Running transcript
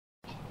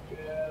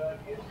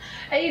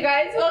Hey you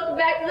guys, welcome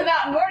back to the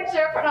Mountain Board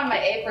Show. Put on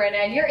my apron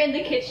and you're in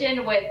the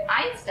kitchen with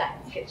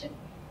Einstein's Kitchen.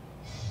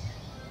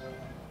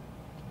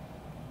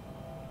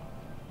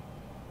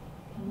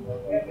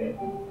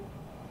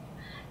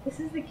 This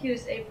is the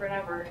cutest apron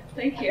ever.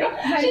 Thank you.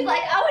 She's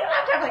like, oh, we don't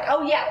have time. I'm like,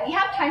 oh yeah, we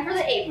have time for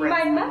the apron.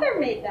 My mother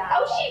made that.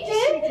 Oh, she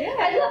did? She did.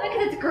 I love it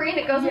because it's green.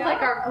 It goes with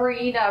like our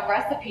green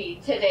recipe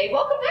today.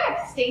 Welcome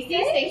back, Stacy.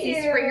 Stacy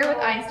Springer with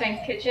Einstein's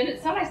Kitchen.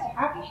 It's so nice to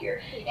have you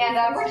here.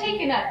 And we're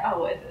taking it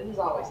is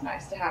always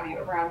nice to have you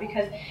around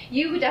because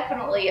you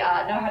definitely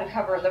know how to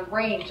cover the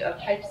range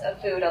of types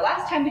of food.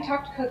 Last time we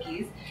talked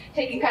cookies,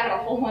 taking kind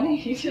of a full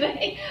 180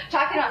 today,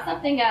 talking about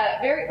something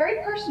very,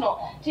 very personal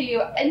to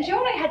you. And Joe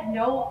and I had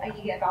no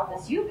idea about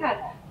this. You've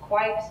had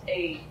quite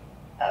a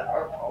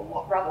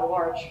rather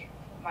large,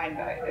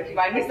 if you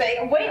mind me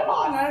saying, weight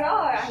loss. Oh my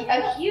God.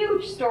 A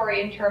huge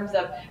story in terms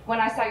of when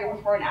I saw your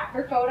before and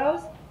after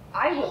photos.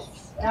 I was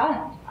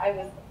stunned.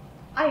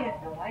 I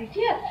had no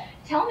idea.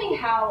 Tell me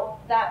how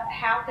that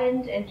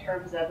happened in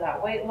terms of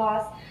that weight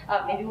loss,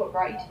 maybe what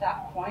brought you to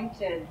that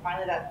point, and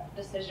finally that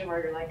decision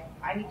where you're like,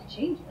 I need to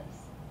change this.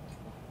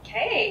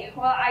 Okay,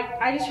 well,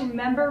 I just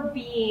remember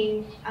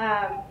being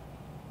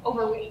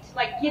overweight,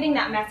 like getting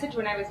that message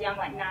when I was young,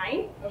 like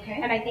 9. Okay.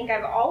 And I think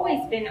I've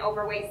always been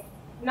overweight,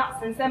 not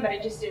since then, but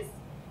it just is,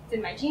 it's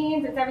in my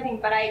genes, it's everything.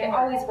 But I'd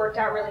always worked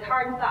out really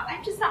hard and thought,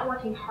 I'm just not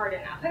working hard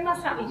enough. I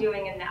must not be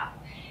doing enough.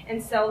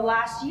 And so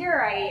last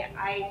year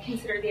I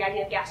considered the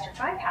idea of gastric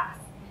bypass.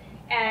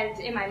 And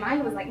in my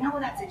mind was like, no,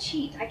 that's a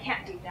cheat. I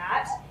can't do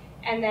that.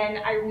 And then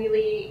I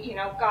really,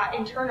 got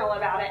internal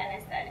about it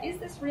and I said, is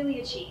this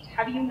really a cheat?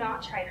 Have you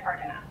not tried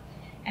hard enough?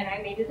 And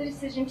I made the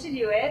decision to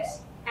do it.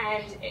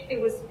 And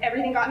it was,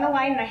 everything got in a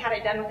line and I had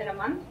it done within a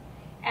month.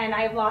 And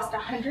I've lost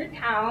 100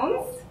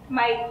 pounds.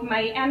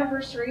 My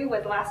anniversary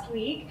was last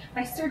week,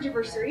 my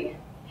surgiversary.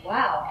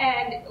 Wow.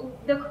 And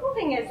the cool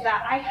thing is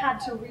that I had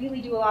to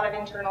really do a lot of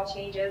internal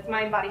changes,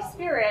 mind, body,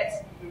 spirit,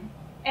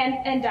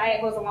 and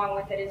diet goes along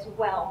with it as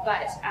well.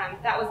 But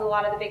that was a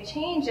lot of the big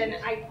change, and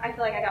I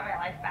feel like I got my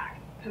life back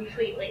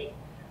completely.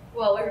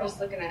 Well, we're just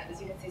looking at,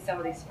 as you can see some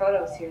of these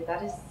photos here,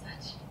 that is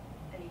such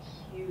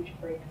a huge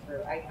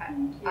breakthrough.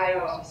 I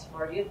was just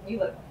floored. You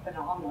look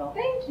phenomenal.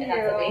 Thank you. And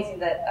that's amazing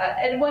that,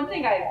 and one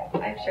thing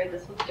I've shared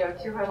this with Joe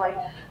too, I'm like,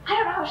 I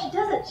don't know how she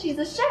does it. She's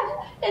a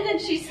chef. And then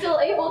she's still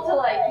able to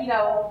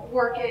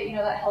work it,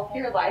 that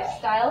healthier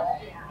lifestyle.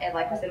 Yeah. And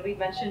like I said, we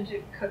mentioned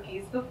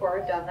cookies before,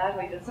 we've done that.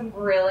 We did some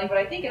grilling, but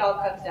I think it all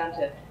comes down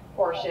to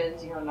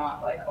portions,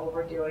 not like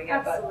overdoing it.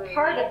 Absolutely. But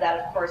part of that,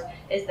 of course,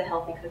 is the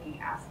healthy cooking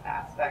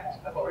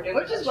aspect of what we're doing,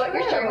 which is what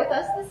you're sharing with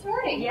us this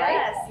morning,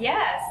 yes, right?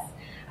 Yes.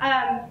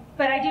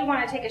 But I do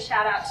want to take a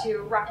shout out to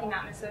Rocky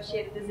Mountain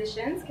Associated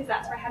Physicians because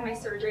that's where I had my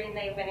surgery and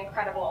they've been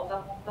incredible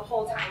the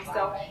whole time. Wow.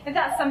 So if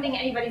that's something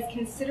anybody's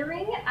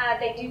considering,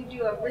 they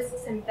do a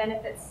risks and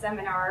benefits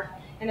seminar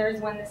and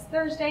there's one this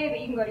Thursday, but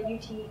you can go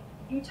to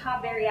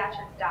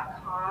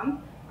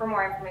utahbariatrics.com for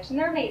more information.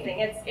 They're amazing.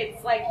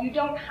 It's like you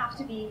don't have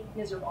to be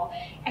miserable.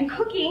 And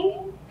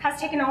cooking has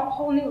taken a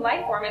whole new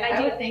life form. And I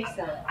would think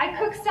so. I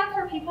cook stuff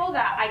for people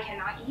that I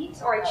cannot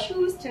eat or I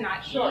choose to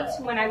not eat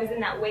when I was in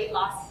that weight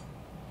loss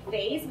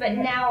phase, but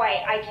now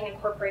I can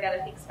incorporate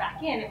other things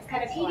back in. It's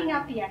kind of eating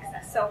out the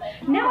excess. So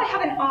now I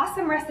have an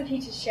awesome recipe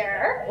to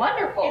share.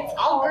 Wonderful. It's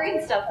all green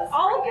stuff this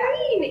all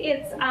green.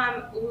 It's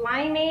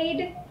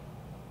limeade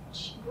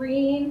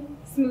green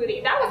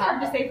smoothie. That was hard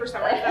to say for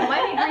some reason.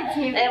 Limeade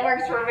green smoothie. It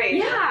works for me.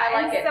 Yeah,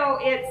 I like it. So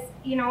it's,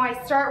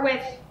 I start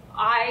with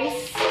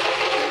ice.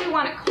 You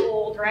want it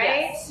cold,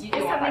 right? Yes, you do.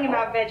 There's something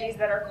about veggies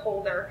that are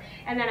colder.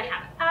 And then I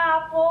have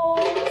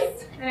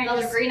apples. And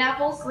those are green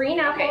apples? Green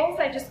apples.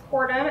 I just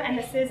quart them. And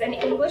this is an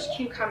English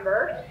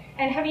cucumber.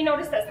 And have you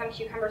noticed that some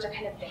cucumbers are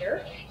kind of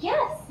bitter?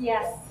 Yes.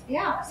 Yes.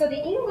 Yeah. So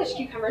the English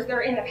cucumbers,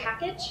 they're in the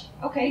package.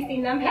 Okay, you've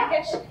seen them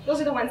packaged?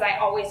 Those are the ones I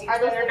always use. Are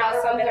those they're not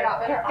so bitter? They're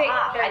not bitter.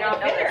 They're not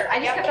bitter.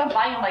 I just kept on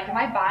buying them. Like, am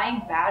I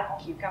buying bad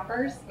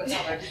cucumbers? But no,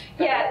 they're just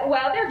yeah.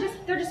 Well, they're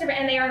just different,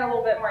 and they are a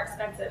little bit more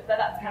expensive. But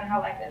that's kind of how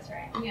life is,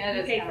 right? Yeah, it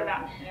is. Pay for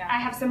that. Yeah. I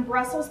have some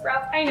Brussels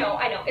sprouts. I know.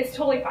 It's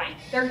totally fine.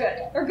 They're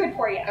good. They're good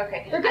for you.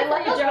 Okay. They're good I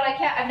love for you, those, Joe. but I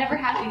can't. I've never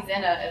had these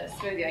in a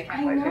smoothie. I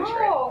can't quite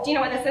picture it. Do you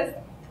know what this is?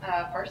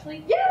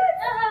 Parsley? Yes!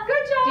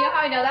 Good job! Do you know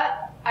how I know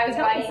that? I was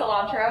buying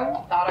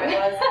cilantro, thought I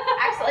was.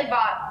 Accidentally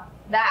bought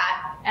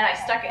that, and I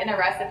stuck it in a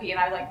recipe, and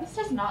I was like, this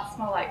does not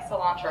smell like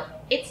cilantro.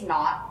 It's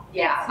not.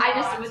 Yeah, I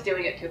just was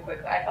doing it too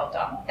quickly. I felt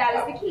dumb. That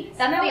is the key.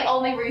 That's the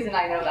only reason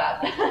I know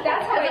that.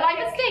 That's how my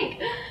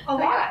mistake. A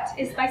lot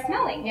is by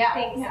smelling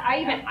things.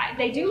 Yeah.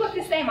 They do look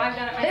the same. I've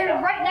done it myself.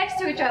 They're right next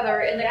to each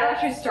other in the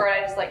grocery store. I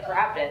just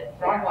grabbed it.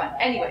 Wrong one.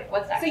 Anyway,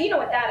 what's next? So you know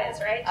what that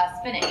is, right?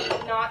 Spinach.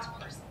 Not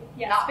parsley.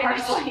 Yes, not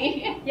spinach.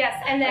 parsley.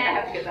 Yes, and then I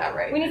have to get that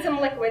right. We need some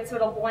liquid so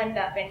it'll blend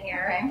up in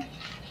here. Okay.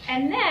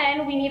 And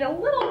then we need a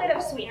little bit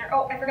of sweetener.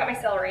 Oh, I forgot my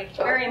celery.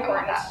 Very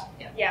important. I want that.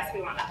 Yeah. Yes,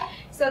 we want that.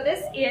 So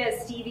this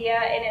is stevia,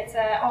 and it's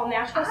an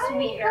all-natural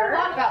sweetener. I heard a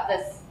lot about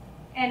this.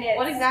 And it's,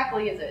 what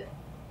exactly is it?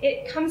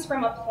 It comes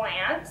from a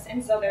plant,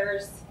 and so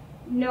there's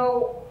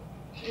no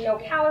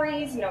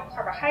calories, no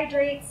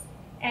carbohydrates,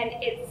 and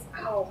it's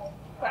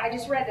I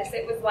just read this.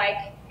 It was like,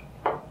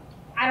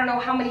 I don't know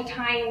how many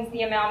times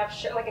the amount of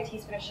sugar, like a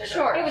teaspoon of sugar.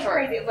 Sure, it was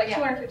crazy. It was like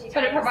 250 times.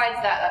 But it provides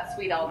that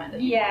sweet element.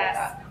 That you get Yes.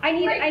 that. I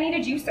need a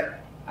juicer.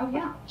 Oh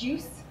yeah.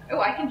 Juice. Oh,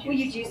 I can juice. Will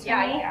you juice for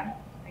Yeah, me?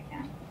 I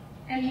can.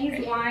 And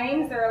these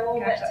wines are a little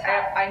bit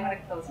tough. I'm gonna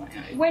close my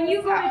eyes. When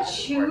you go to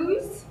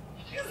choose,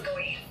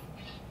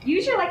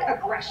 use your like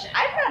aggression.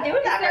 I'm not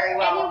doing that very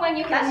well. Anyone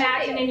you can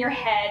imagine in your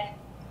head,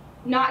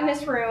 not in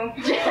this room.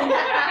 Look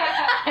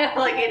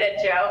at it,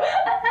 Joe.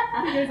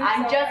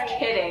 I'm just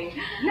kidding.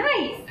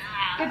 Nice.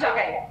 Good job.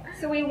 Okay.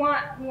 So we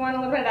want a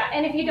little bit of that.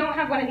 And if you don't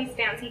have one of these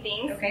fancy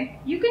things,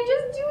 you can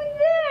just do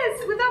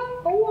this with a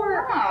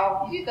fork.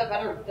 Wow, you do that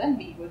better than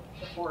me with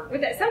the fork.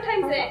 With it,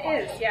 sometimes it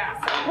is, yeah.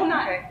 So, well,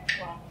 not.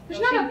 Well,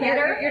 there's not a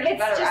better. You're It's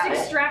just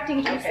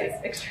extracting juices.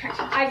 Okay,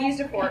 extracting. I've used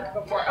a fork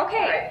before.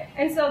 Okay.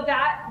 And so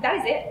that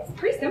is it. It's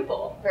pretty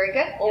simple. Very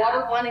good. Well, while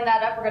we're blending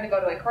that up, we're going to go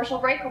to a commercial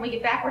break. When we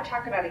get back, we're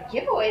talking about a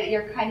giveaway that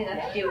you're kind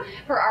enough to do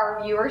for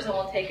our viewers, and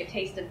we'll take a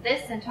taste of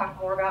this and talk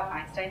more about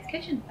Einstein's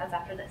Kitchen. That's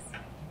after this.